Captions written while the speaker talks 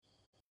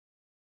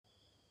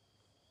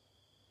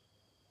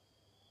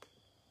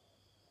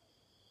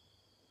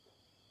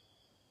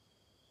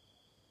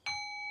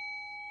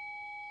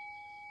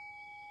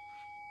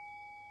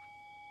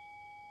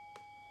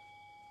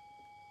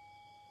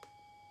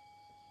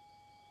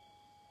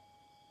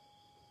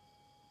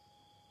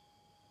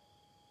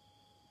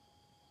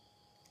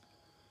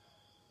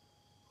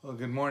Well,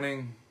 good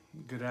morning,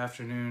 good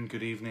afternoon,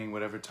 good evening,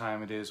 whatever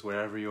time it is,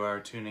 wherever you are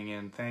tuning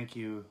in. Thank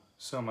you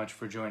so much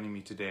for joining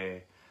me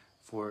today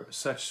for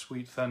Such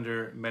Sweet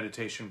Thunder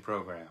meditation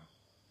program.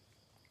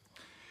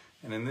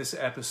 And in this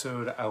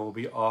episode, I will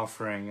be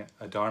offering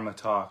a Dharma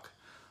talk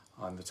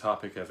on the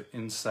topic of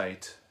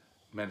insight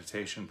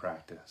meditation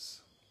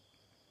practice.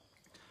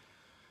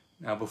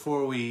 Now,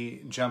 before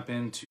we jump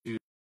into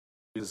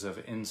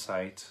of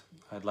insight,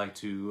 I'd like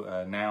to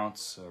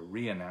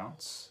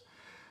re-announce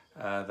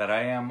that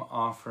I am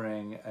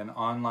offering an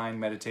online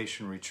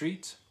meditation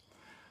retreat.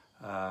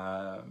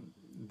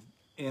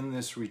 In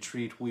this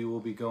retreat, we will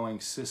be going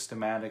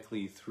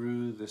systematically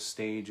through the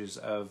stages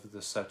of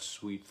the Such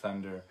Sweet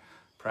Thunder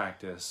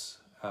practice,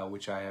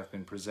 which I have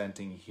been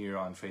presenting here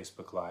on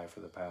Facebook Live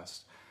for the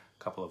past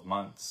couple of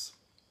months.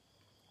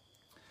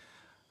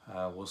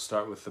 We'll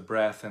start with the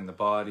breath and the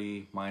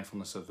body,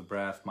 mindfulness of the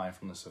breath,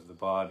 mindfulness of the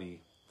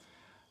body,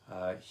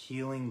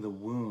 healing the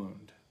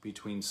wound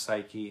between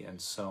psyche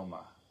and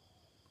soma,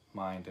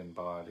 mind and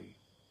body.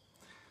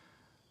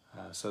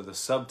 So the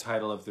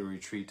subtitle of the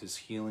retreat is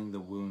Healing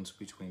the Wounds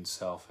Between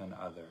Self and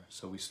Other.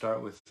 So we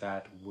start with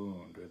that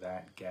wound or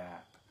that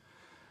gap.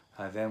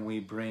 Then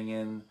we bring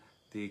in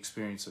the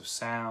experience of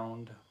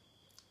sound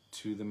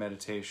to the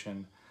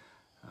meditation,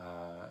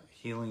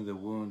 healing the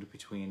wound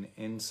between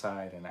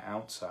inside and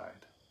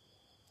outside.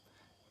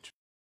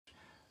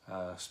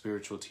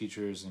 Spiritual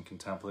teachers and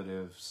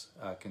contemplatives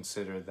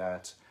consider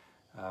that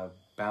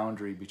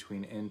boundary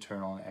between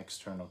internal and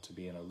external to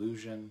be an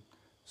illusion.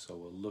 So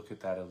we'll look at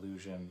that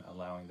illusion,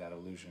 allowing that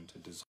illusion to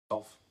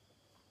dissolve.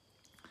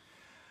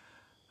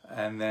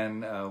 And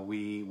then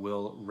we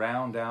will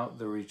round out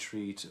the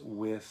retreat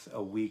with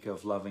a week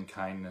of loving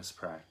kindness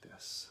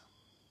practice.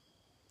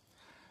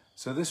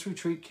 So this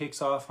retreat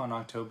kicks off on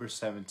October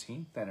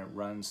 17th and it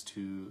runs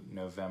to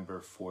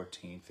November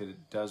 14th.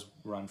 It does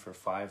run for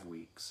 5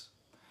 weeks.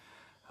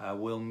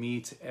 We'll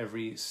meet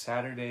every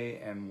Saturday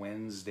and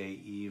Wednesday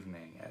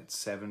evening at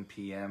 7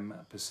 p.m.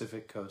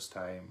 Pacific Coast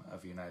time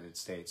of the United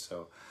States.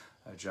 So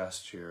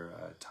adjust your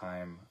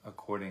time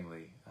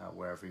accordingly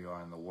wherever you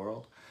are in the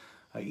world.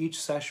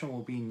 Each session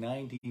will be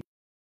 90 minutes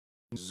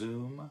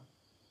Zoom.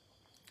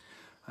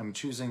 I'm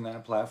choosing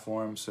that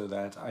platform so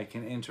that I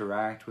can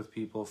interact with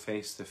people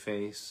face to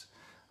face.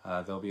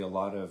 There'll be a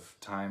lot of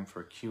time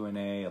for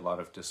Q&A, a lot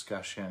of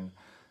discussion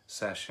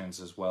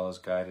sessions, as well as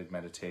guided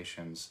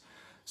meditations.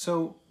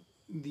 So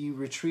the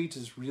retreat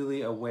is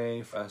really a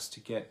way for us to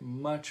get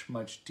much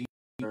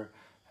deeper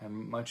and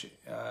much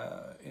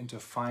into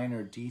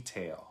finer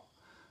detail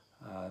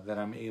that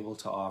I'm able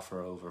to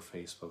offer over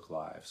Facebook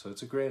Live. So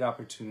it's a great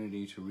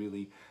opportunity to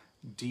really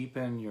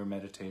deepen your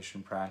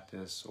meditation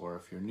practice, or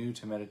if you're new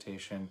to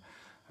meditation,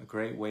 a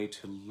great way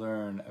to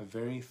learn a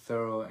very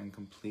thorough and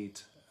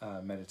complete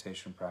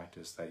meditation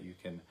practice that you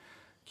can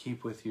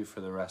keep with you for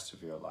the rest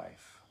of your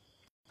life.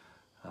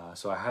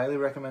 So I highly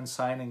recommend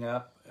signing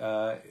up.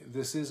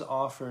 This is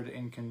offered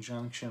in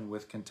conjunction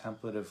with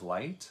Contemplative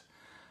Light.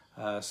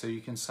 So you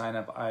can sign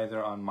up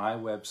either on my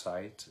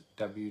website,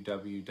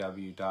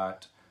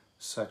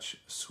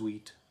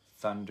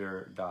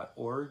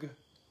 www.suchsweetthunder.org,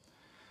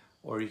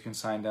 or you can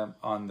sign up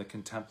on the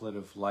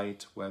Contemplative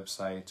Light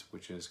website,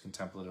 which is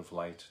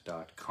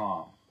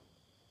contemplativelight.com.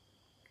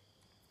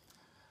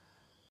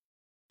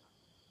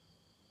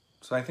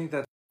 So I think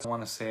that's what I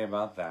want to say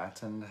about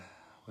that. And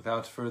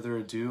without further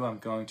ado, I'm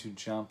going to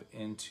jump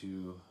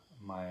into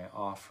my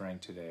offering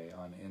today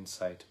on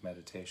insight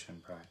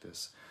meditation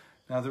practice.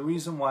 Now, the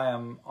reason why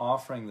I'm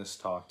offering this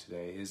talk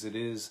today is it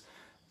is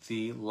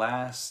the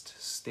last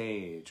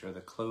stage or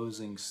the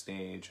closing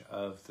stage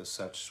of the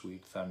Such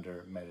Sweet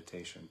Thunder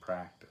meditation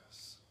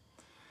practice.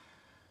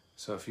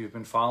 So if you've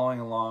been following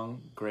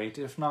along, great.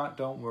 If not,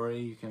 don't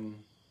worry. You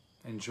can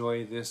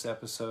enjoy this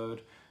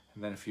episode.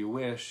 And then if you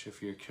wish,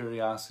 if your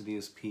curiosity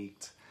is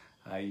piqued,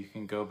 you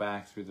can go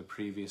back through the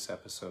previous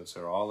episodes.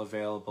 They're all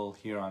available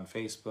here on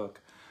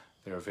Facebook.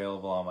 They're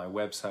available on my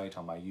website,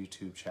 on my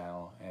YouTube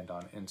channel, and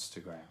on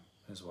Instagram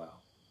as well.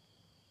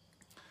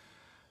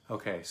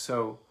 Okay,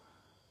 so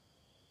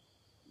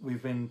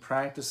we've been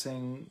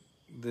practicing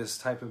this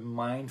type of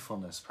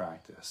mindfulness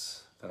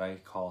practice that I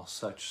call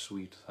Such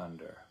Sweet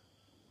Thunder.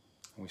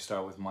 We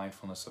start with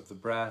mindfulness of the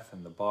breath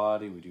and the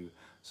body. We do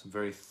some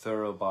very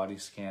thorough body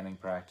scanning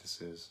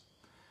practices.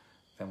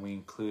 Then we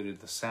included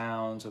the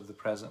sounds of the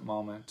present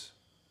moment,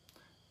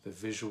 the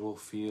visual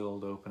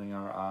field, opening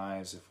our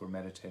eyes if we're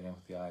meditating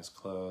with the eyes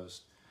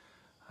closed.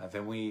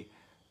 Then we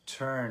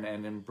turn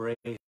and embrace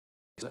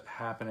what's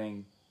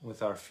happening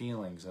with our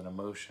feelings and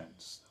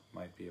emotions. It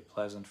might be a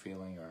pleasant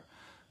feeling or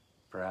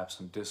perhaps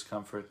some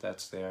discomfort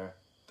that's there.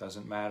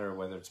 Doesn't matter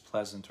whether it's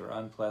pleasant or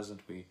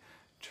unpleasant. We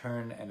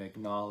turn and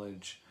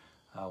acknowledge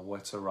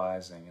what's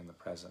arising in the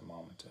present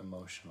moment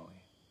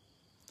emotionally.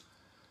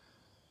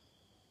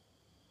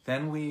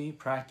 Then we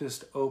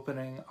practiced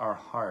opening our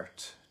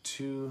heart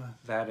to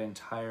that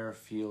entire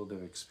field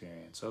of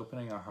experience,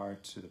 opening our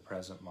heart to the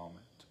present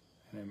moment,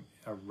 and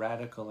a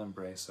radical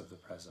embrace of the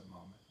present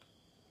moment.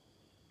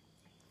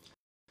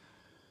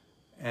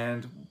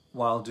 And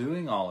while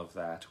doing all of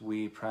that,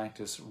 we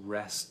practice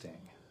resting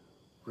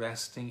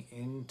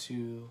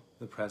into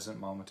the present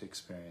moment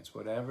experience,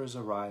 whatever's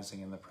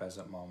arising in the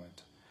present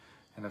moment.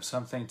 And if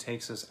something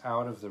takes us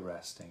out of the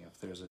resting,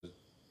 if there's a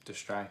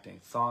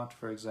distracting thought,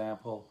 for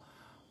example,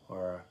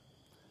 or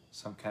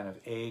some kind of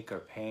ache or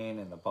pain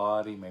in the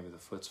body, maybe the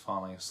foot's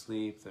falling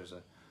asleep, there's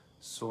a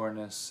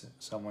soreness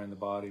somewhere in the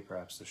body,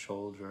 perhaps the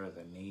shoulder or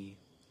the knee,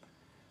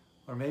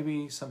 or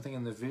maybe something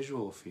in the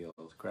visual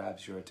field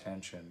grabs your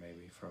attention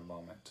maybe for a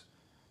moment.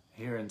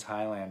 Here in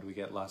Thailand, we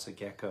get lots of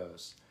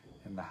geckos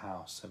in the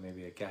house, so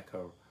maybe a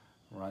gecko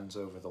runs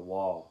over the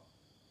wall.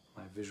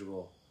 My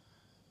visual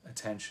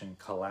attention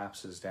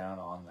collapses down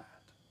on that.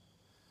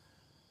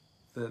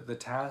 The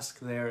task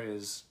there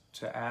is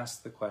to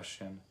ask the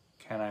question,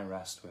 can I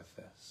rest with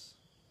this?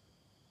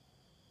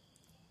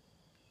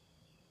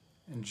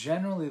 And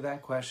generally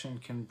that question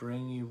can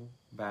bring you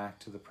back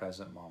to the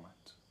present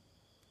moment,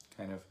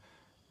 kind of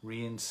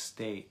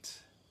reinstate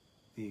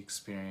the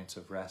experience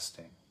of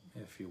resting,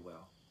 if you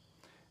will.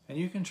 And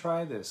you can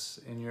try this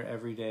in your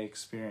everyday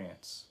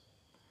experience.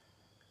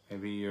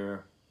 Maybe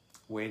you're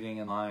waiting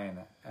in line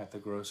at the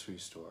grocery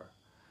store,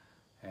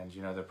 and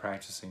they're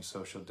practicing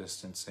social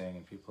distancing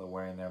and people are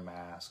wearing their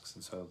masks,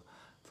 and so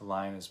the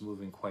line is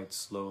moving quite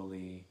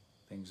slowly.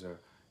 Things are,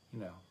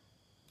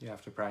 you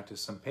have to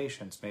practice some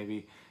patience.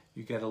 Maybe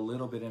you get a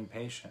little bit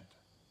impatient.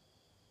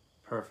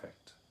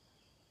 Perfect.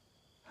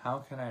 How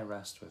can I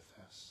rest with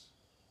this?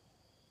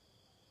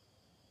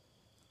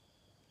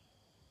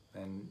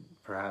 Then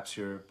perhaps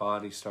your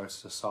body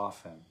starts to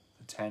soften.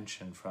 The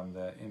tension from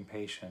the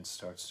impatience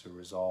starts to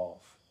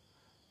resolve.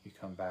 You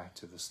come back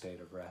to the state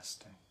of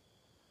resting,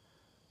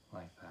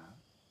 like that.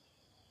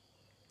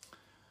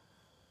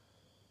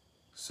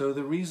 So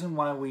the reason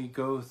why we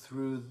go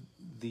through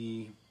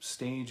the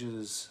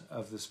stages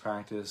of this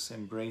practice,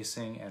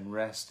 embracing and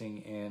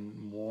resting in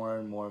more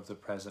and more of the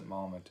present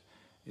moment,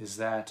 is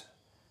that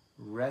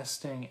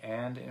resting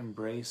and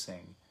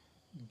embracing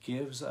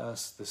gives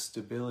us the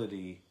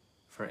stability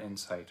for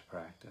insight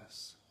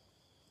practice.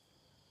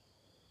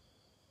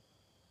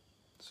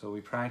 So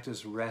we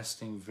practice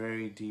resting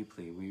very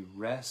deeply. We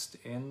rest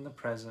in the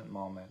present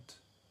moment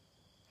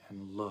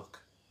and look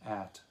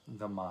at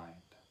the mind.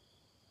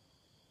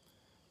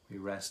 We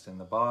rest in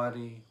the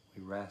body,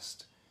 we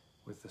rest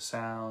with the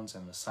sounds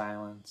and the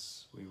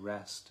silence, we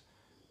rest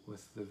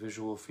with the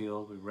visual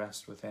field, we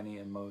rest with any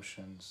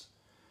emotions,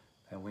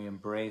 and we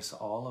embrace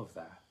all of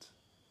that.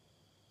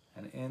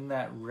 And in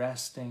that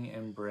resting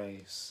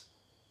embrace,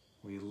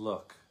 we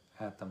look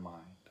at the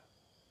mind.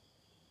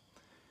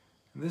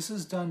 This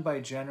is done by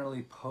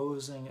generally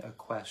posing a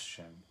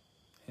question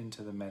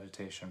into the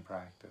meditation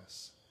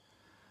practice.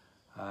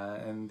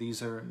 And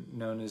these are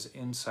known as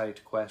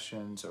insight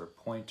questions or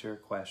pointer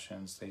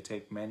questions. They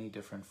take many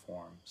different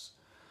forms.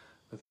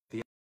 But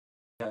the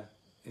idea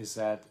is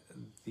that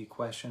the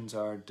questions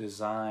are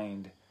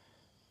designed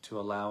to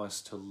allow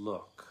us to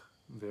look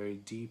very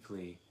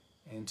deeply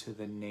into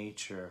the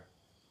nature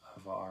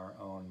of our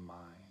own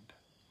mind.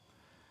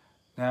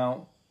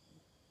 Now,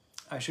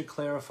 I should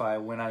clarify,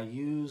 when I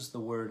use the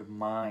word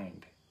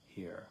mind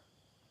here,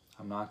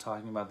 I'm not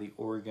talking about the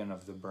organ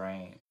of the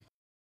brain.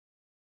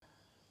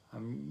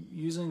 I'm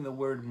using the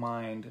word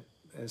mind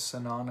as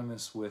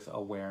synonymous with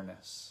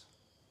awareness.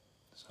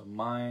 So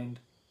mind,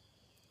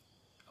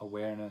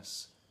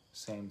 awareness,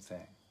 same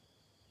thing.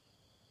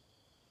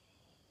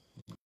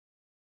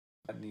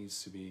 That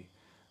needs to be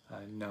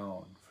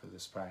known for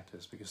this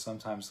practice, because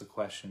sometimes the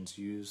questions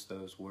use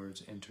those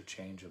words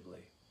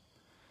interchangeably.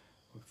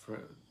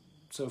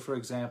 So for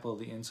example,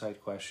 the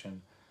insight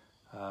question,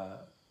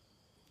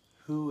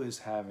 who is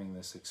having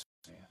this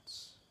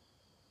experience?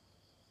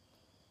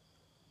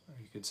 Or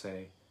you could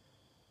say,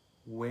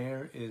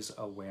 where is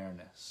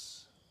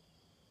awareness?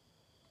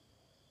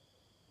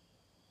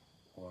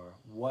 Or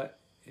what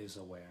is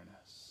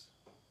awareness?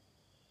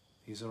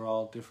 These are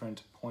all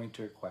different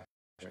pointer questions,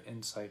 or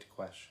insight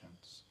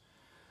questions.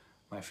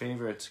 My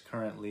favorite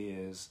currently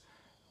is,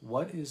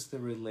 what is the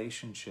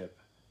relationship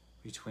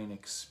between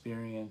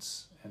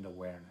experience and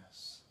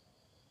awareness?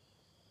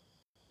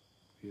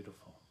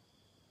 Beautiful.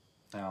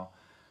 Now,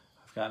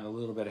 I've gotten a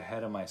little bit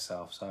ahead of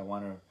myself, so I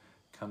want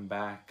to come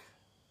back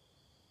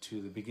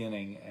to the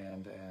beginning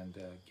and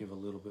give a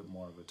little bit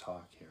more of a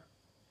talk here.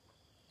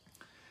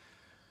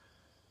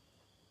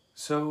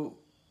 So,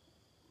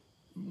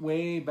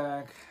 way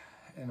back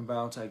in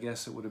about, I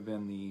guess it would have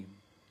been the,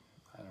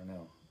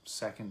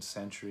 2nd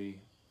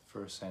century,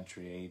 1st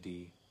century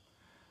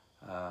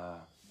AD,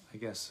 I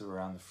guess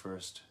around the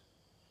 1st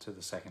to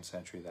the 2nd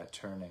century, that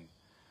turning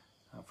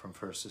from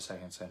 1st to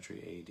 2nd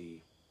century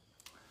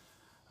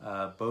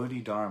AD.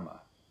 Bodhidharma,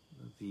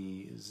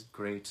 the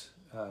great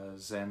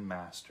Zen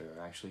master,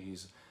 actually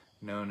he's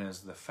known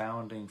as the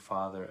founding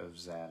father of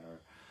Zen, or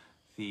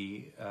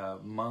the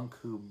monk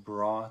who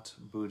brought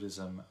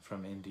Buddhism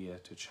from India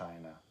to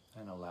China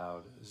and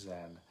allowed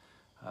Zen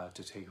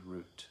to take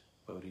root,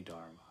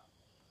 Bodhidharma.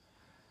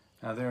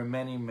 Now there are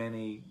many,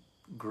 many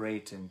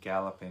great and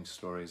galloping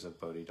stories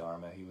of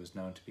Bodhidharma. He was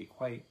known to be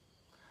quite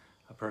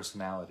a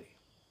personality.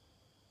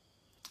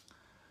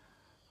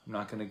 I'm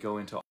not going to go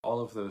into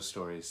all of those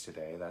stories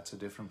today. That's a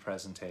different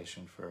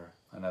presentation for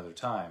another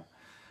time.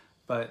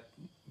 But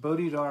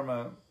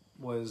Bodhidharma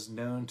was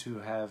known to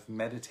have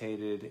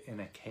meditated in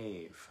a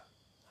cave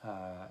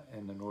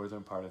in the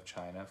northern part of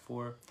China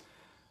for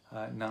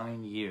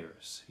 9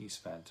 years. He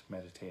spent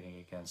meditating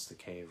against the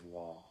cave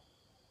wall.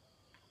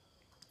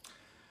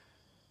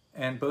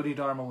 And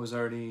Bodhidharma was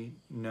already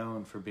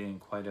known for being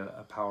quite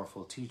a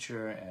powerful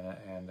teacher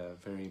and a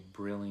very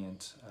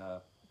brilliant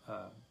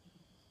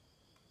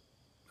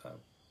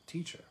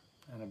teacher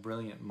and a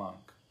brilliant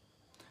monk.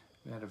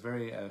 He had a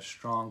very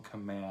strong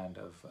command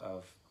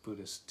of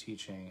Buddhist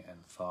teaching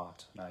and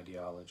thought and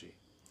ideology.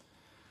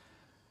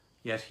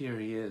 Yet here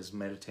he is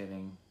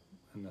meditating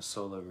in the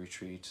solo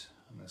retreat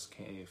in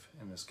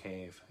this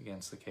cave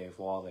against the cave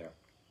wall there.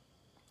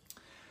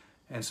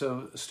 And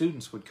so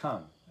students would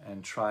come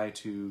and try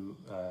to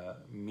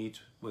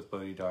meet with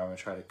Bodhidharma,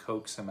 try to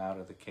coax him out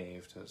of the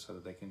cave so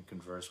that they can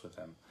converse with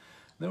him.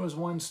 There was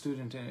one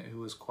student who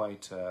was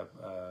quite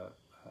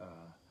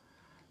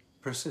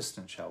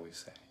persistent, shall we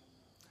say.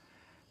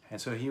 And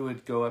so he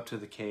would go up to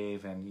the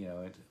cave and,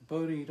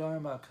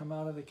 Bodhidharma, come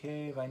out of the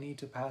cave. I need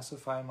to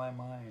pacify my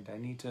mind. I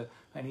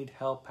need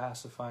help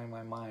pacifying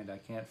my mind. I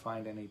can't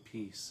find any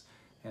peace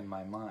in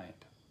my mind.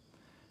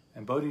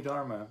 And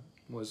Bodhidharma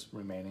was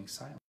remaining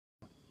silent.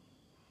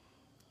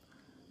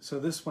 So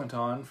this went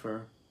on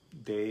for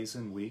days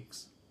and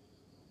weeks.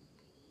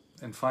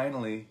 And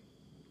finally,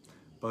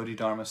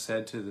 Bodhidharma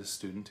said to the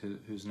student,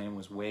 whose name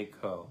was Wei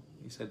Ko,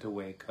 he said to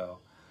Wei Ko,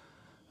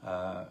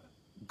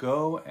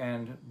 go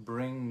and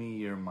bring me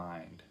your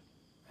mind,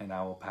 and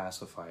I will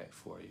pacify it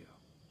for you.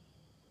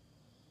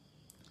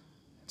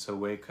 And so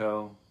Wei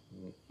Ko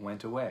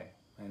went away,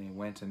 and he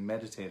went and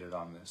meditated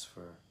on this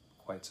for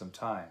quite some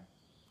time,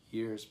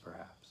 years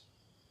perhaps.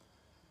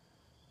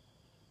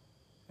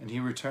 And he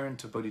returned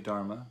to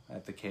Bodhidharma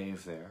at the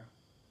cave there,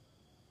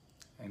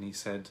 and he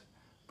said,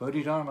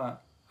 Bodhidharma,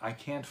 I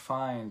can't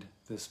find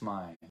this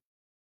mind,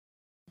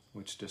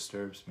 which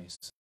disturbs me.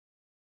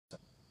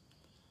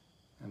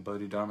 And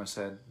Bodhidharma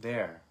said,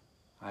 there,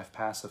 I've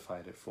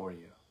pacified it for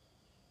you.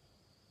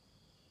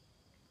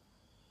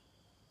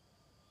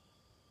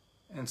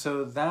 And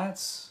so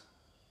that's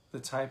the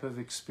type of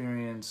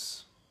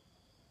experience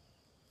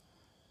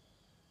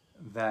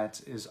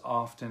that is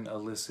often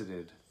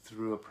elicited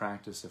through a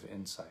practice of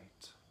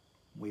insight.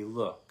 We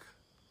look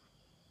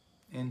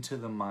into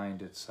the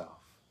mind itself.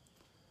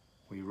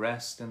 We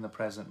rest in the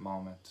present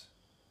moment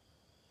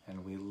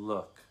and we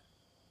look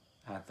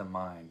at the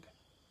mind.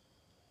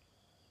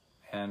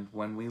 And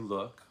when we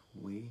look,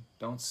 we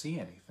don't see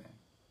anything.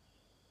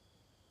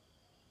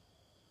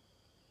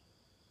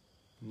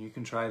 And you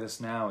can try this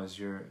now as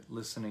you're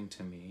listening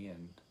to me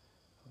and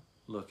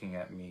looking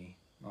at me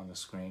on the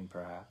screen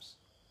perhaps.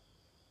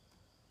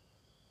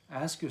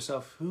 Ask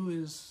yourself, who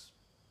is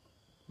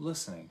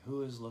listening?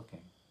 Who is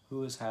looking?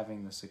 Who is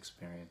having this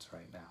experience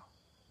right now?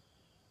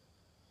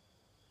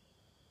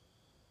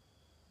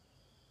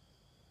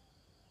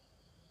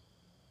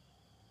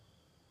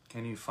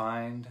 Can you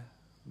find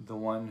the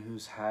one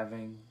who's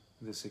having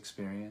this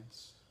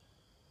experience?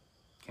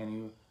 Can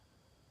you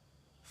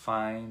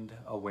find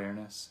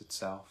awareness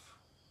itself?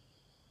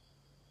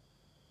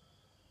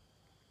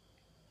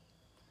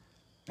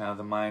 Now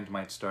the mind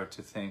might start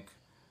to think,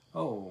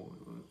 oh,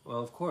 well,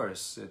 of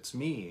course, it's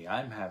me.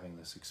 I'm having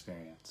this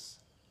experience.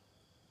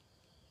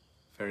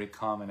 Very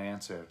common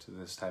answer to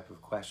this type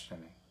of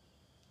questioning.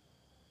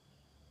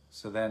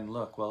 So then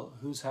look, well,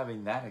 who's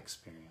having that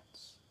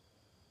experience?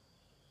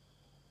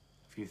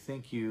 If you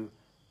think you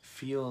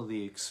feel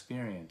the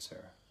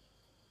experiencer,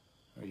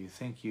 or you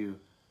think you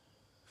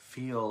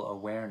feel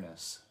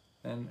awareness,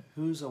 then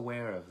who's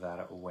aware of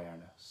that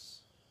awareness?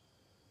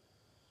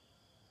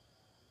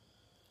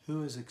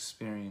 Who is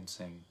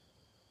experiencing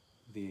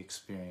the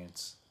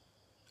experience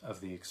of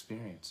the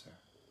experiencer?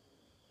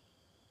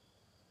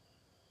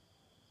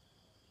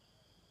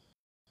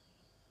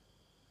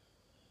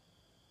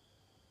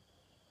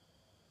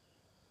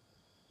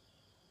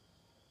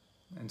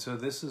 And so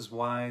this is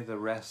why the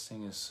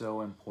resting is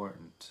so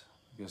important,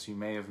 because you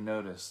may have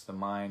noticed the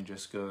mind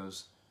just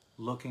goes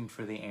looking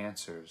for the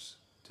answers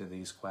to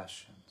these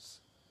questions.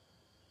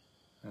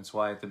 That's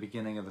why at the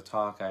beginning of the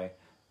talk I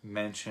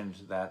mentioned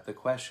that the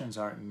questions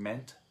aren't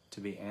meant to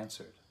be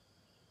answered.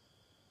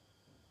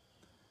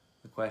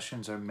 The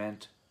questions are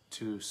meant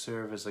to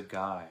serve as a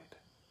guide,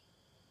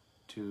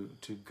 to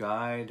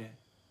guide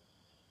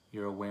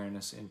your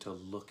awareness into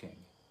looking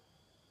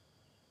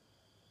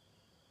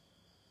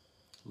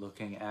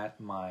at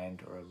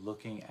mind or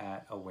looking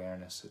at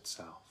awareness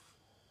itself.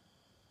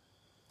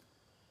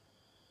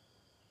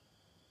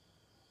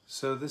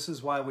 So this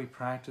is why we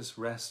practice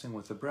resting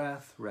with the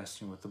breath,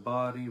 resting with the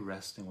body,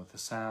 resting with the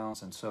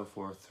sounds, and so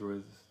forth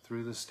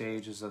through the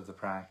stages of the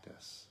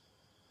practice.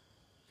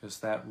 Because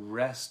that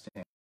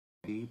resting,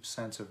 deep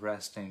sense of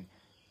resting,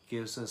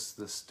 gives us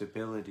the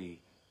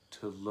stability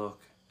to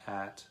look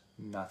at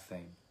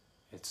nothing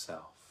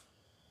itself.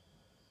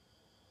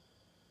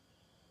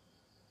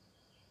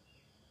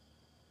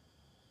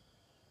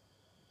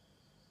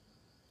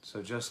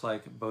 So just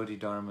like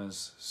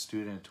Bodhidharma's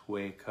student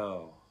Wei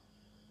Ko,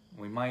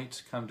 we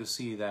might come to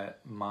see that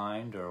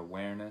mind or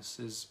awareness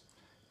is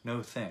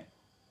no thing.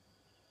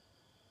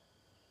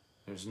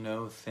 There's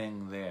no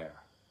thing there.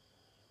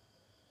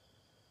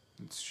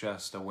 It's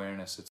just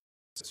awareness.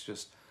 It's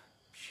just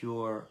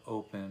pure,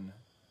 open,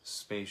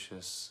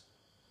 spacious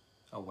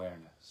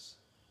awareness.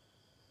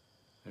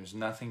 There's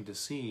nothing to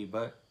see,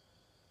 but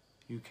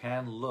you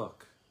can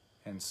look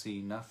and see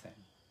nothing.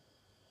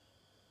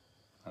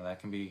 Now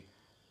that can be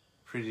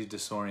pretty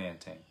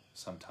disorienting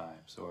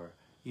sometimes, or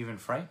even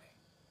frightening,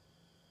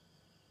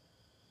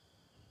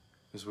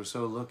 because we're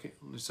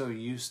so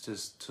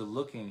used to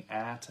looking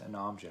at an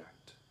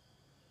object.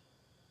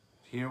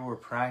 Here we're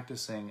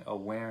practicing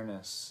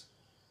awareness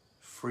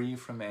free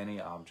from any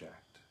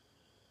object.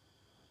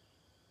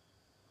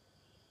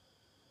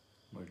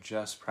 We're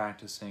just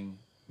practicing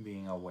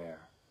being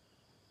aware.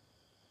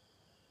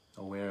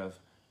 Aware of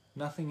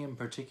nothing in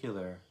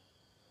particular,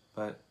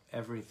 but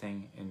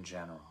everything in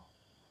general.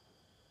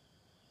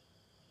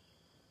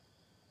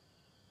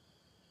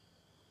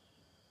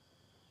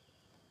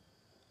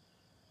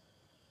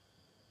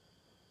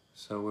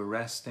 So we're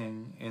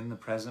resting in the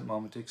present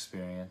moment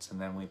experience, and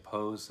then we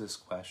pose this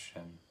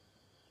question.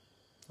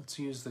 Let's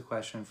use the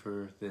question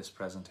for this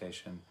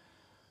presentation.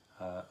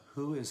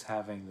 Who is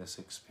having this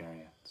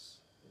experience?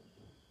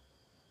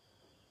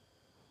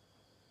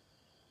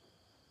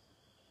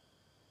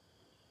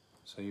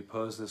 So you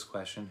pose this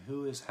question,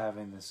 who is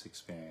having this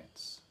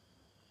experience?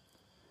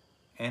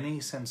 Any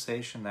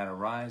sensation that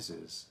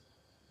arises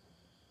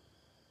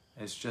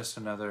is just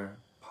another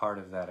part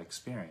of that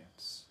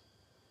experience.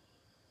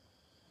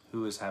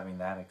 Who is having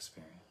that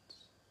experience?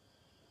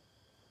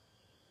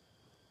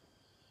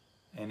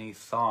 Any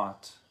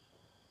thought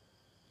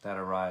that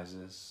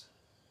arises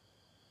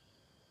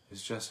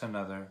is just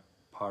another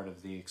part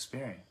of the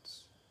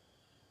experience.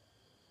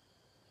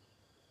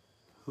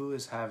 Who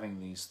is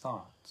having these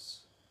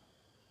thoughts?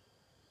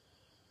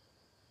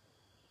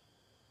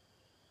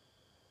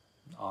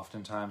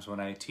 Oftentimes when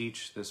I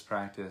teach this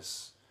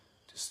practice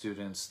to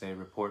students, they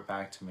report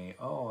back to me,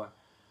 oh,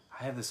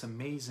 I had this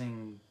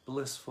amazing,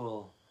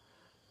 blissful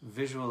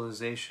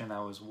visualization.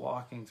 I was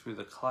walking through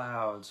the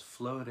clouds,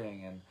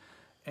 floating, and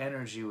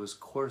energy was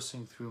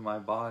coursing through my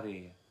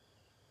body.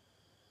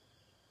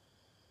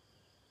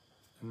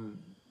 And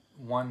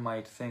one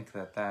might think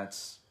that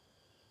that's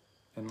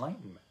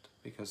enlightenment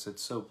because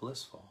it's so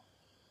blissful.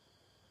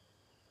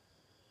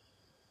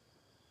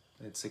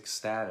 It's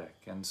ecstatic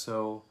and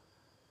so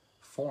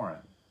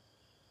foreign,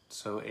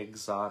 so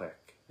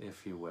exotic,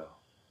 if you will.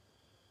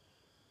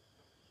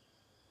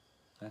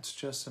 That's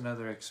just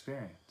another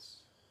experience.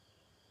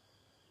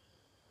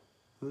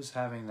 Who's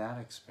having that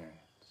experience?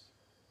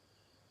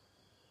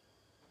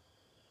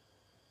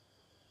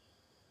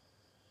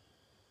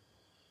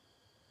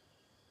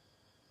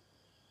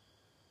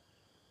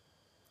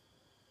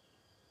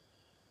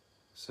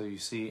 So you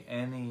see,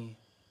 any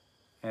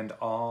and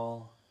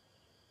all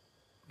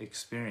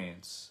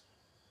experience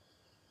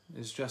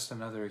is just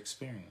another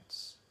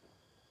experience.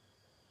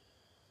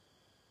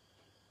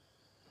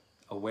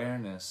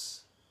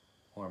 Awareness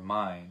or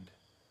mind,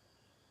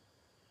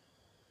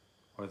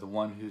 or the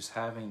one who's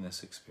having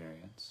this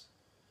experience,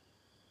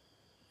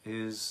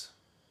 is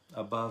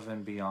above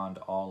and beyond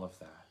all of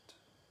that.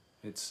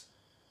 It's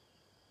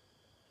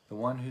the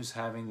one who's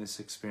having this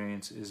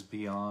experience is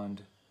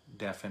beyond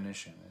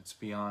definition. It's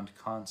beyond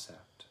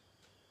concept.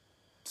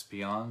 It's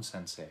beyond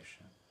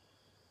sensation.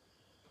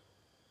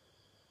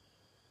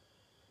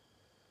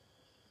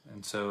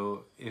 And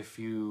so if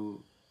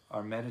you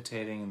are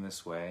meditating in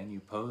this way and you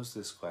pose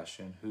this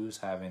question, who's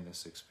having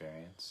this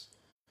experience?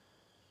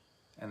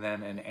 And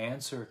then an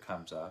answer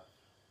comes up,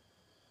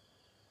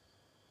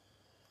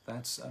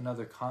 that's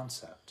another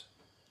concept.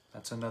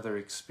 That's another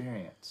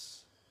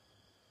experience.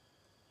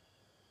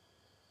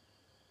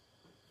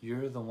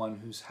 You're the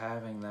one who's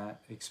having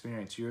that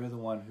experience. You're the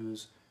one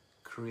who's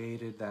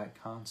created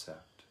that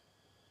concept.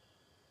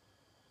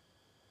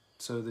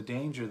 So the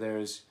danger there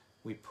is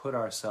we put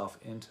ourselves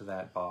into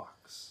that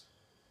box.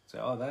 Say,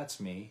 oh,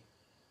 that's me.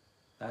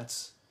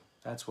 That's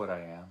what I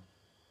am.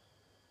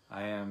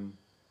 I am,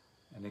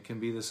 and it can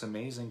be this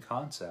amazing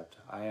concept.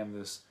 I am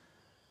this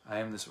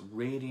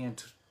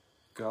radiant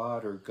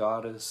God or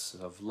goddess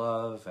of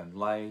love and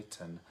light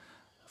and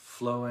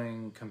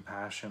flowing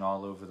compassion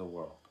all over the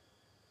world.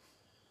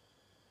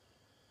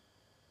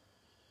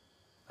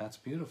 That's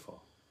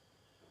beautiful.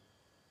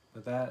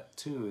 But that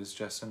too is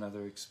just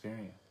another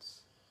experience.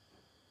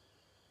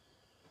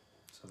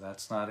 So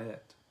that's not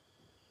it.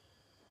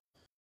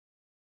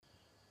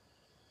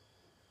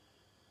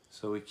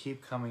 So we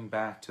keep coming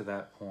back to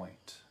that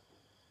point.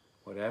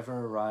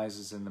 Whatever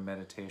arises in the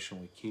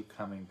meditation, we keep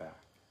coming back.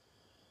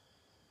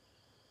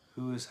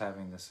 Who is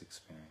having this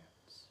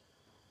experience?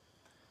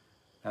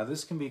 Now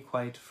this can be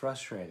quite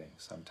frustrating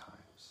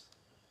sometimes.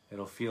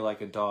 It'll feel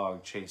like a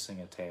dog chasing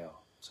a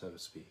tail, so to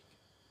speak.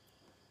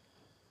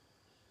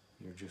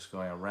 You're just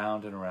going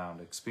around and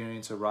around.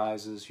 Experience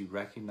arises, you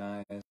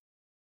recognize,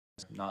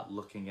 not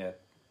looking at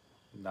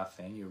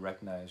nothing, you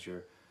recognize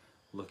you're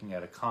looking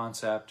at a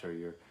concept, or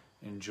you're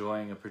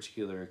enjoying a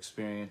particular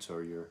experience,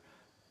 or you're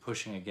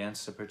pushing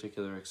against a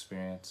particular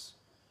experience.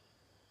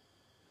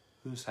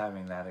 Who's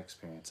having that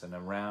experience? And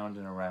around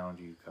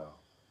you go.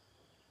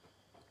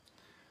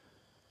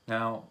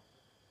 Now,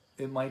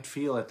 it might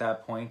feel at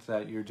that point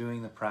that you're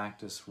doing the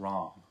practice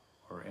wrong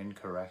or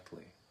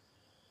incorrectly.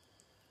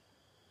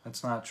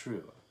 That's not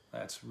true.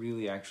 That's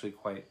really actually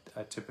quite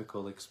a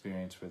typical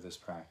experience for this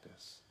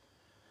practice.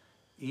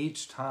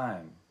 Each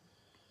time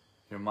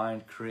your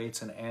mind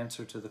creates an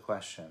answer to the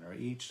question, or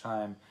each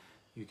time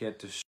you get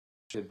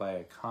distracted by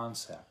a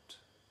concept,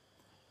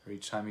 or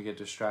each time you get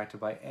distracted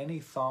by any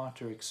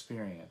thought or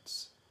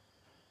experience,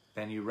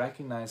 then you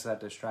recognize that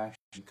distraction,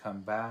 you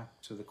come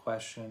back to the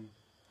question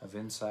of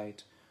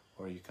insight,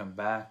 or you come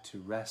back to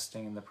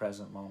resting in the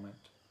present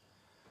moment.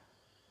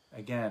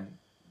 Again,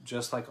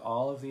 just like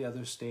all of the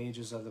other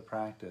stages of the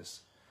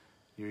practice,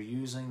 you're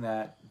using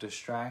that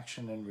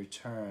distraction and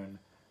return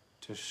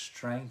to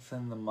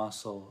strengthen the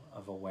muscle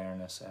of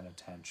awareness and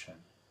attention.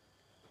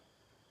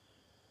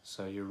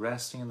 So you're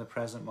resting in the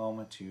present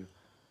moment.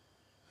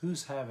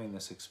 Who's having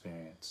this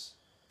experience?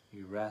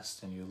 You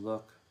rest and you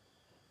look,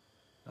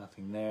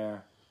 nothing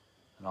there,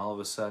 and all of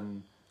a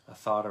sudden a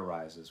thought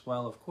arises.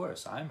 Well, of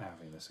course, I'm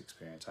having this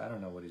experience. I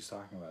don't know what he's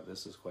talking about.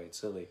 This is quite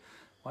silly.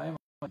 Why am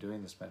I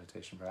doing this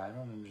meditation? But I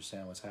don't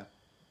understand what's happening.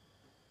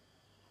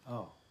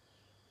 Oh,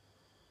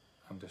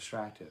 I'm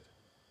distracted.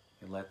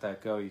 You let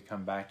that go. You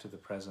come back to the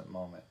present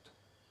moment.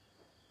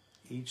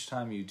 Each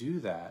time you do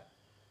that,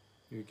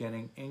 you're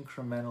getting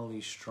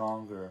incrementally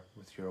stronger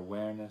with your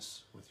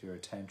awareness, with your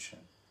attention,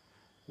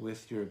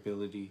 with your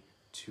ability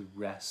to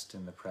rest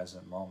in the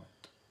present moment.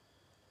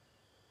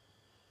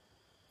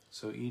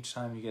 So each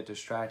time you get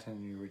distracted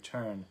and you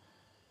return,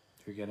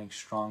 you're getting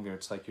stronger.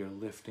 It's like you're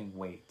lifting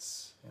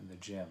weights in the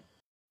gym.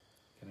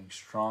 Getting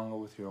stronger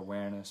with your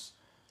awareness,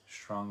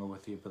 stronger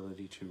with the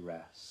ability to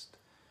rest.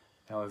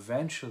 Now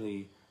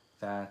eventually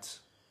that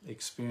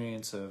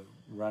experience of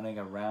running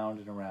around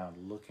and around,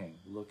 looking,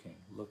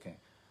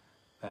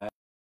 that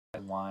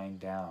wind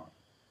down.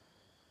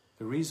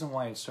 The reason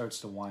why it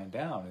starts to wind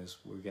down is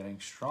we're getting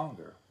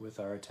stronger with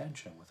our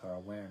attention, with our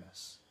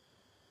awareness.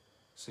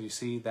 So you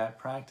see, that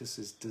practice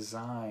is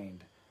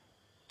designed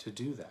to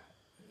do that.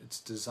 It's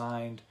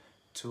designed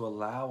to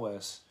allow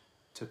us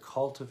to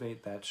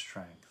cultivate that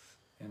strength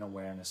in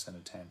awareness and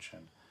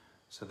attention,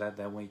 so that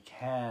then we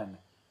can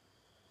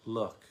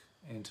look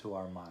into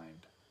our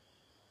mind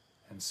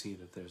and see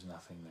that there's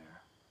nothing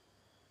there.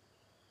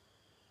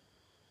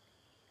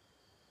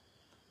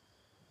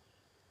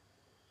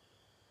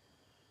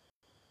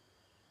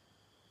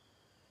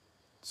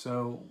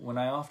 So when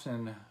I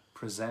often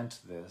present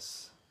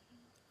this,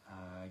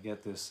 I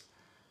get this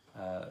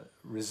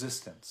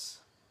resistance,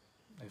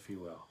 if you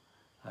will,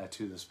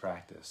 to this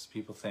practice.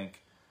 People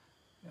think,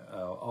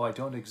 oh, I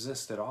don't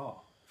exist at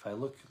all. If I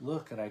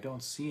look and I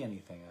don't see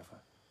anything,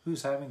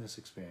 who's having this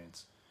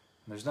experience?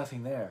 And there's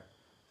nothing there.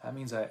 That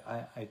means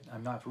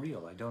I'm not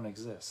real. I don't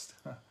exist.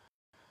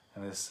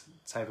 And this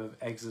type of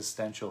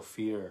existential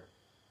fear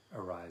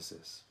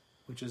arises,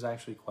 which is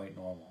actually quite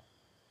normal.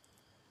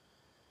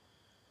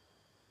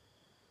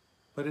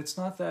 But it's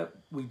not that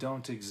we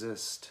don't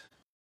exist.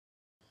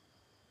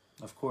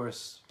 Of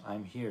course,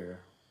 I'm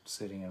here,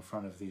 sitting in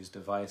front of these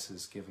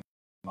devices, giving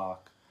a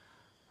talk,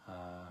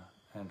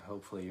 and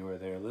hopefully you are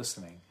there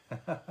listening.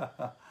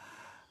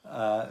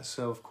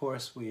 So of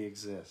course we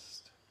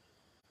exist.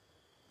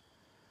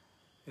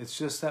 It's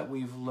just that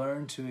we've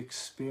learned to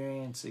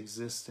experience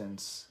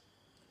existence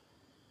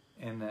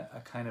in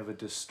a kind of a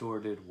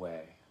distorted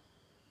way.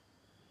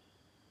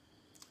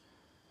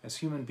 As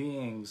human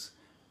beings,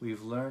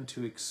 we've learned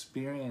to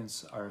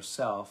experience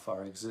ourself,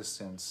 our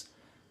existence,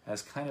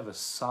 as kind of a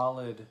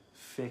solid,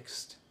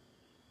 fixed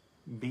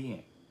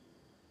being,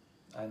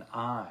 an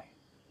I,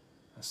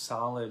 a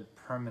solid,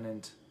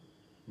 permanent,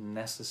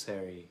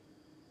 necessary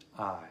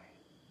I.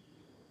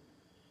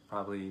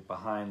 Probably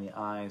behind the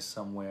eyes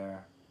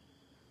somewhere,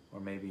 or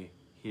maybe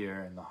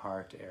here in the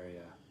heart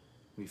area,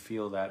 we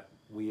feel that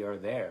we are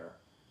there,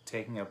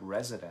 taking up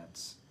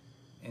residence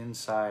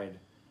inside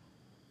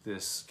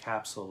this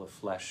capsule of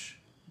flesh,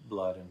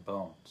 blood, and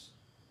bones.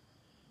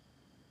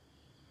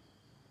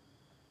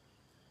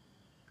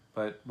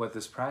 But what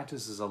this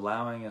practice is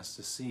allowing us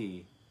to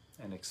see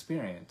and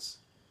experience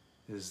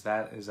is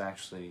that is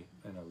actually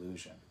an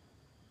illusion.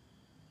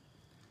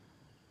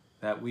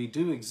 That we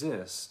do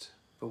exist,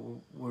 but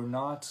we're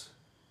not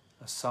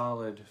a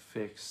solid,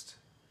 fixed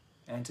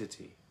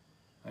entity.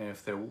 I mean,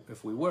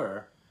 if we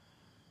were,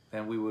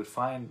 then we would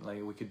find,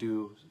 like, we could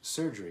do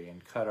surgery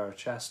and cut our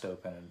chest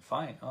open and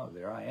find, oh,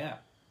 there I am.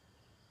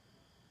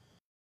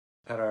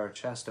 Cut our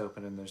chest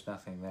open and there's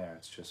nothing there.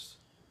 It's just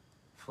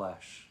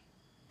flesh,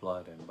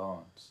 blood, and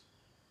bones,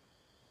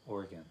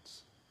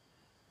 organs.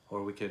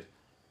 Or we could,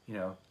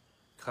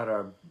 cut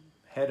our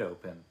head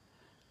open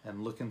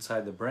and look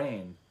inside the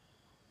brain.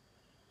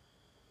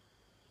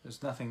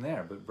 There's nothing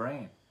there but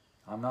brain.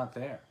 I'm not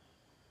there.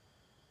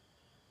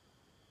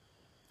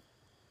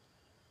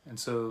 And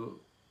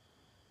so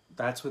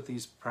that's what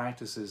these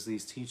practices,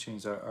 these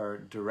teachings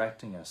are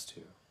directing us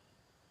to.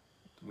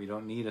 We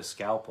don't need a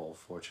scalpel,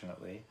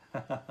 fortunately.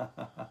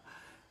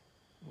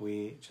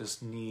 We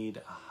just need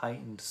a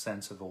heightened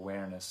sense of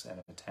awareness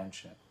and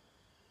attention.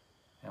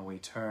 And we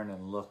turn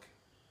and look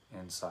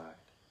inside.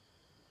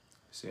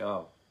 We say,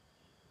 oh,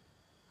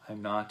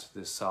 I'm not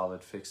this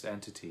solid fixed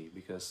entity,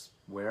 because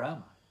where am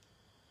I?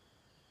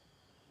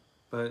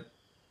 But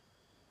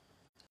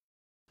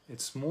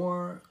it's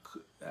more,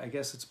 I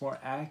guess it's more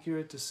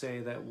accurate to say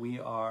that we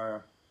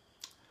are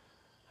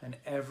an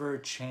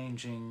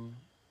ever-changing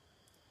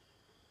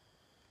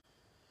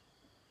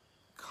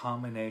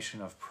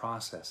combination of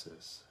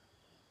processes.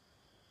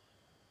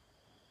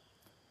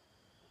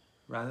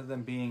 Rather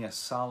than being a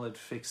solid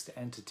fixed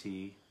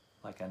entity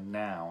like a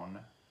noun,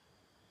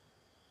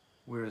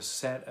 we're a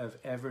set of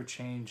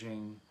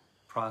ever-changing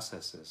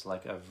processes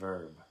like a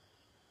verb.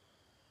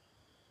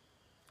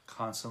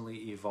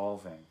 Constantly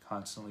evolving,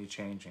 constantly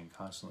changing,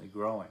 constantly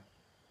growing,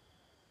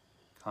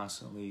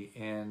 constantly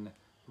in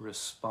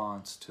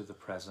response to the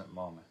present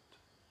moment.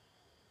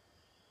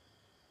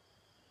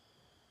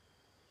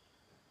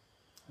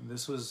 And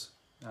this was,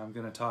 I'm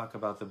going to talk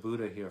about the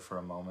Buddha here for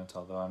a moment,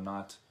 although I'm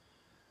not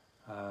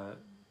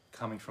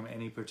coming from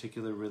any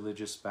particular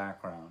religious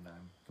background.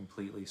 I'm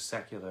completely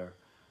secular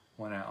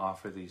when I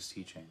offer these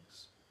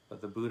teachings.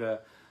 But the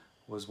Buddha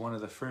was one of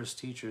the first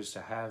teachers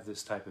to have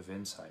this type of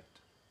insight,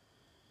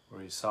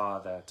 where he saw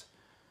that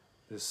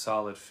this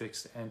solid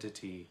fixed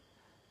entity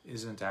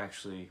isn't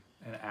actually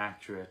an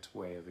accurate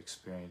way of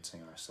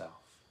experiencing ourselves.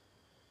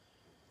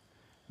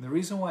 And the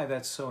reason why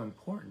that's so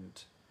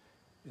important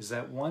is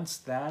that once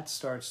that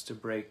starts to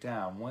break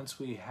down, once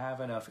we have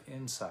enough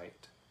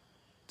insight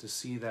to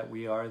see that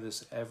we are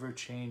this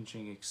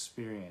ever-changing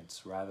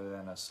experience rather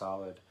than a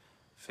solid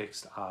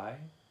fixed I,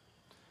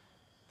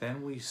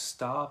 then we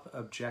stop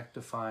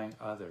objectifying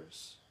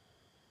others.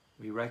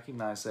 We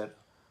recognize that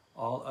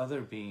all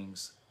other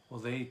beings, well,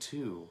 they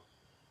too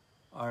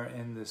are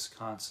in this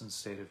constant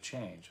state of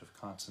change, of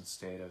constant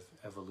state of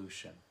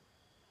evolution.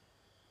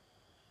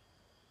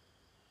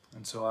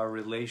 And so our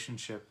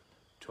relationship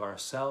to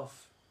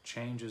ourself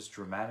changes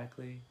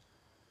dramatically,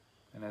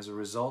 and as a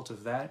result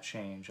of that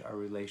change, our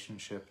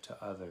relationship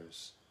to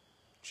others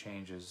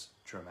changes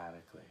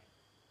dramatically.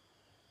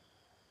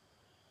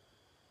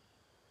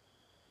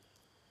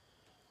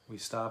 We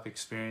stop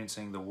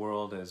experiencing the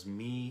world as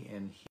me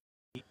and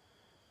he,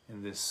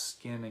 in this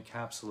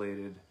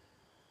skin-encapsulated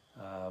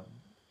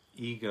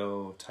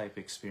ego type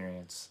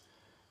experience.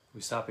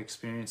 We stop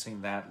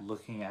experiencing that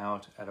looking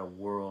out at a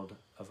world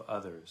of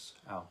others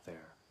out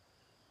there.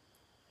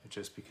 It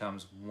just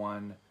becomes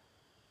one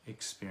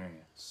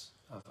experience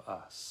of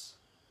us.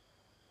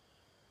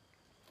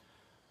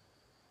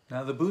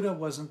 Now, the Buddha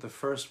wasn't the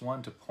first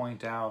one to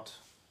point out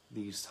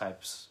these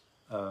types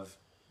of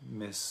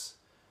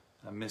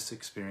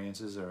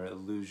mis-experiences or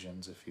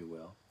illusions, if you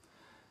will.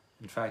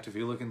 In fact, if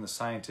you look in the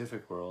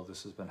scientific world,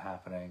 this has been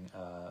happening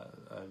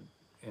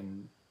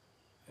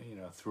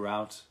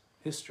throughout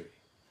history.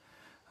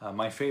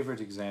 My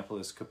favorite example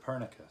is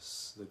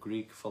Copernicus, the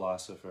Greek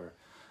philosopher,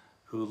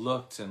 who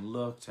looked and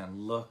looked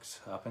and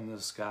looked up in the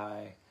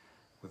sky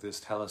with his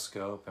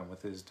telescope and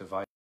with his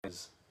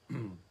devices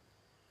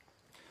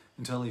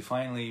until he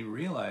finally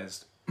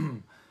realized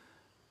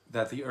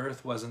that the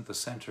Earth wasn't the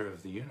center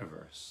of the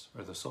universe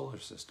or the solar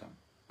system.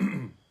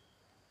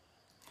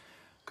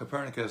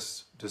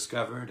 Copernicus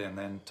discovered and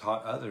then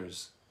taught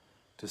others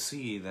to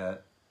see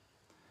that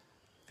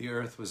the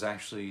Earth was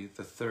actually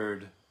the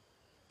third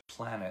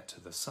planet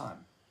to the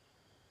sun.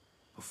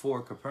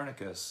 Before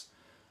Copernicus,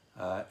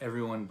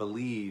 everyone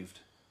believed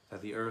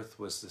that the Earth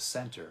was the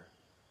center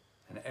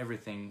and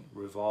everything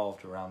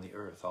revolved around the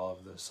Earth. All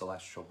of the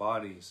celestial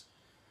bodies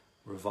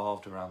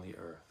revolved around the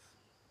Earth.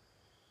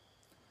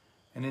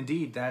 And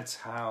indeed, that's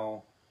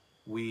how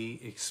we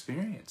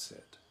experience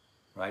it,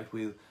 right?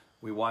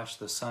 We watch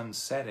the sun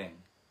setting,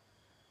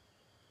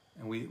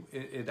 and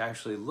it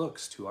actually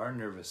looks to our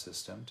nervous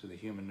system, to the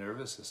human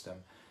nervous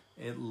system,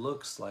 it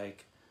looks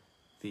like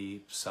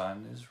the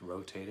sun is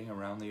rotating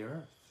around the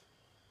Earth.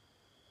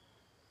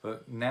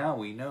 But now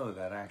we know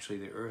that actually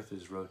the Earth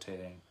is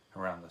rotating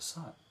around the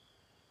sun.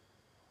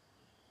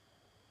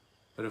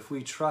 But if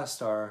we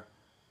trust our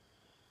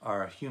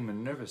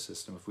human nervous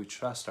system, if we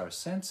trust our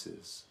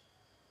senses,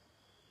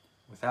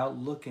 without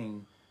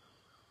looking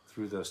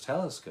through those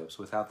telescopes,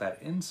 without that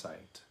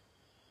insight,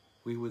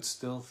 we would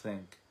still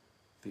think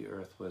the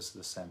Earth was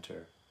the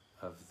center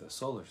of the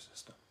solar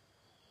system.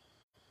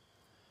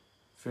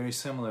 Very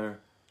similar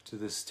to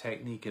this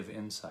technique of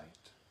insight.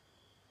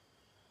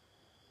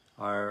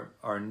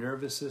 Our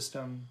nervous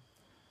system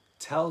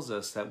tells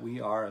us that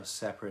we are a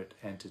separate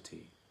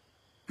entity,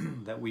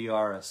 that we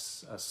are a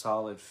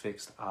solid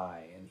fixed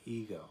I, an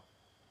ego,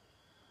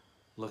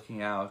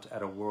 looking out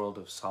at a world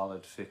of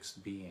solid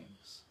fixed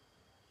beings.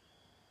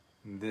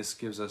 And this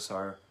gives us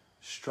our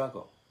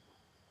struggle.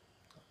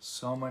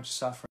 So much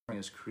suffering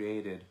is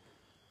created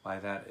by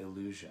that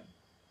illusion.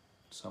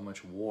 So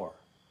much war,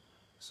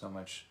 so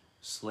much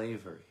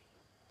slavery,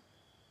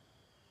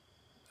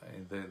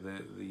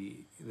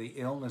 the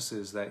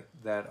illnesses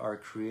that are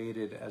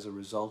created as a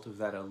result of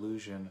that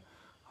illusion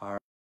are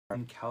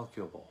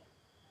incalculable.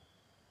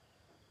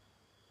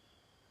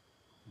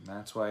 And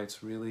that's why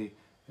it's really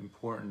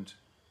important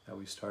that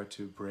we start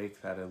to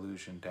break that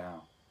illusion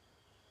down.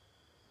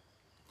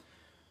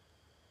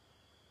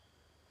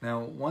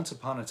 Now, once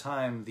upon a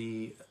time,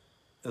 the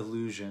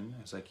illusion,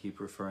 as I keep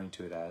referring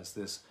to it as,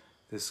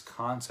 this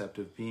concept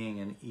of being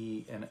an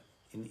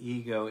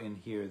ego in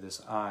here,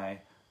 this I,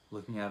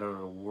 looking out at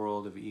a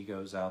world of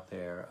egos out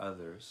there,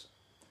 others.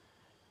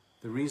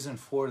 The reason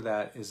for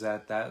that is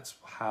that that's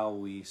how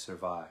we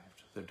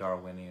survived the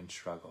Darwinian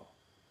struggle.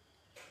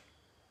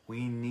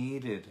 We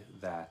needed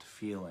that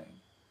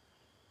feeling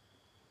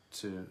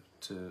so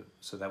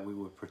that we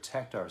would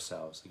protect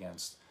ourselves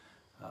against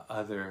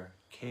other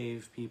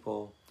cave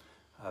people,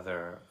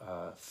 other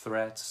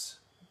threats,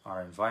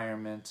 our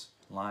environment,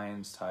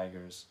 lions,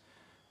 tigers.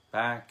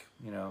 Back,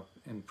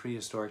 in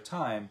prehistoric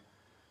time,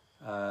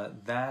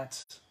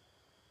 that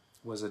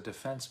was a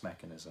defense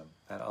mechanism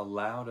that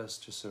allowed us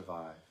to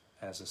survive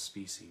as a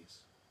species.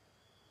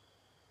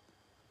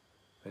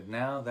 But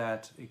now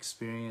that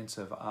experience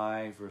of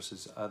I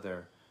versus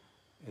other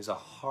is a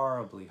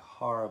horribly,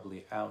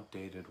 horribly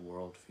outdated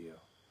worldview.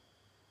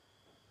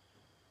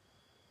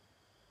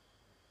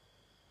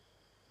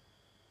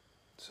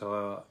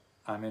 So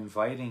I'm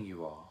inviting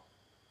you all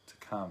to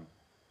come.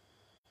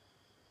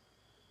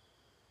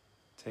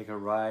 Take a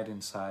ride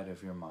inside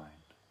of your mind.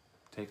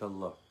 Take a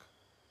look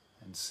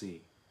and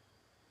see.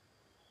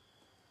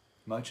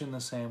 Much in the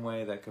same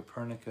way that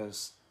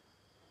Copernicus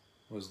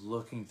was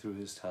looking through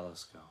his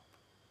telescope.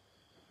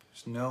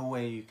 There's no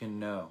way you can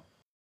know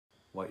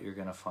what you're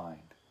going to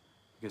find,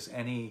 because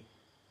any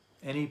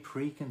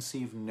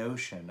preconceived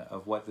notion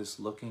of what this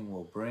looking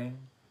will bring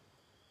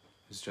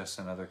is just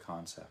another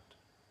concept.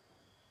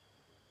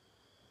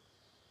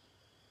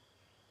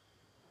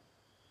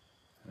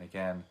 And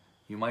again,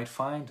 you might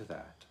find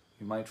that.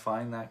 You might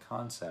find that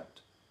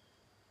concept,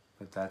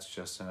 but that's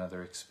just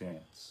another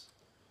experience.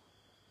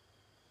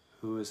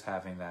 Who is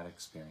having that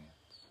experience?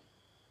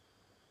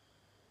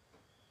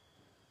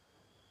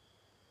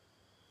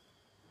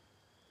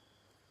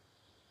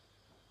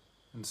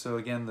 And so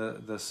again,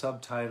 the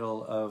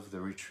subtitle of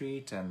the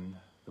retreat and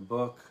the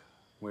book,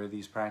 where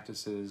these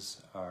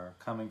practices are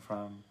coming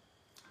from,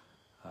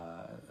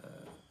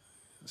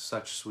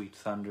 Such Sweet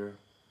Thunder.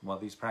 Well,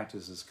 these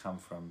practices come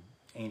from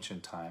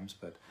ancient times,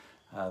 but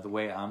the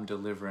way I'm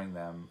delivering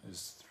them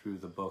is through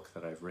the book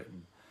that I've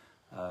written,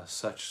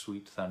 Such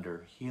Sweet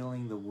Thunder,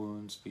 Healing the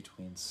Wounds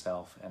Between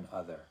Self and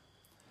Other.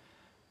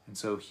 And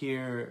so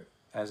here,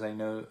 as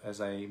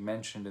I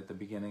mentioned at the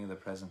beginning of the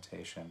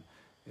presentation,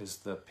 is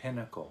the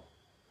pinnacle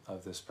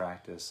of this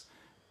practice.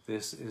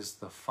 This is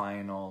the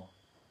final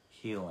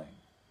healing,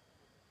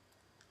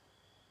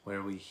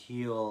 where we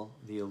heal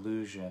the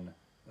illusion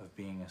of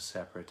being a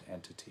separate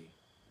entity,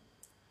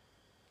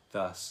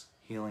 thus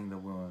healing the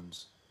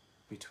wounds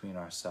between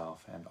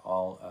ourselves and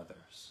all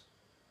others.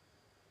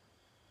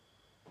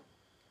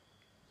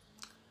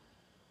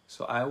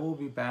 So I will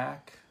be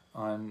back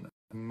on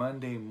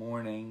Monday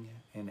morning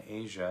in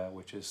Asia,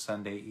 which is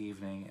Sunday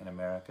evening in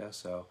America,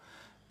 so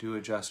do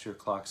adjust your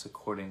clocks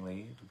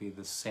accordingly. It'll be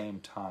the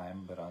same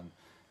time, but on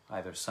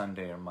either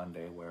Sunday or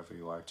Monday, wherever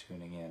you are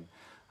tuning in.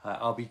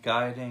 I'll be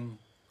guiding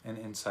an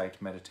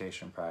insight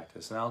meditation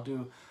practice, and I'll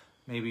do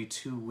maybe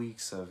 2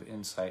 weeks of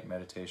insight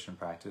meditation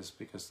practice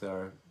because there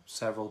are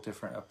several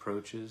different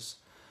approaches.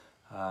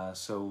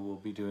 So we'll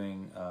be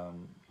doing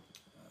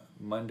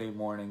Monday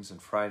mornings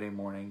and Friday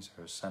mornings,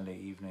 or Sunday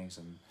evenings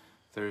and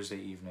Thursday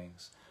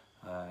evenings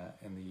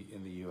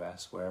in the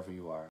U.S., wherever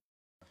you are.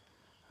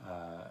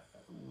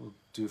 We'll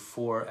do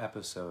 4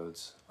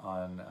 episodes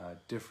on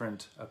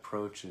different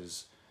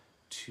approaches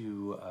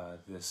to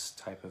this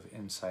type of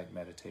insight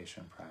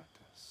meditation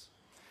practice.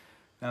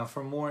 Now,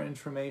 for more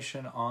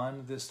information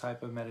on this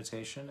type of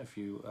meditation, if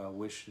you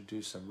wish to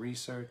do some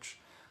research,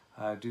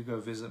 do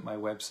go visit my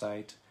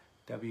website,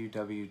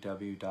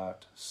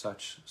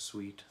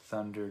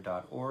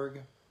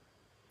 www.suchsweetthunder.org.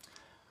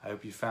 I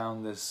hope you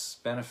found this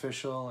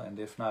beneficial, and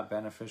if not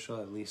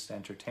beneficial, at least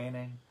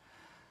entertaining.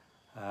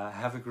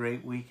 Have a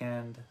great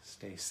weekend.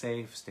 Stay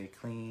safe, stay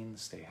clean,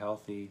 stay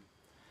healthy,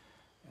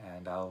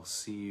 and I'll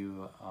see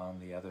you on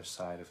the other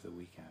side of the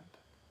weekend.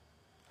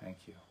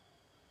 Thank you.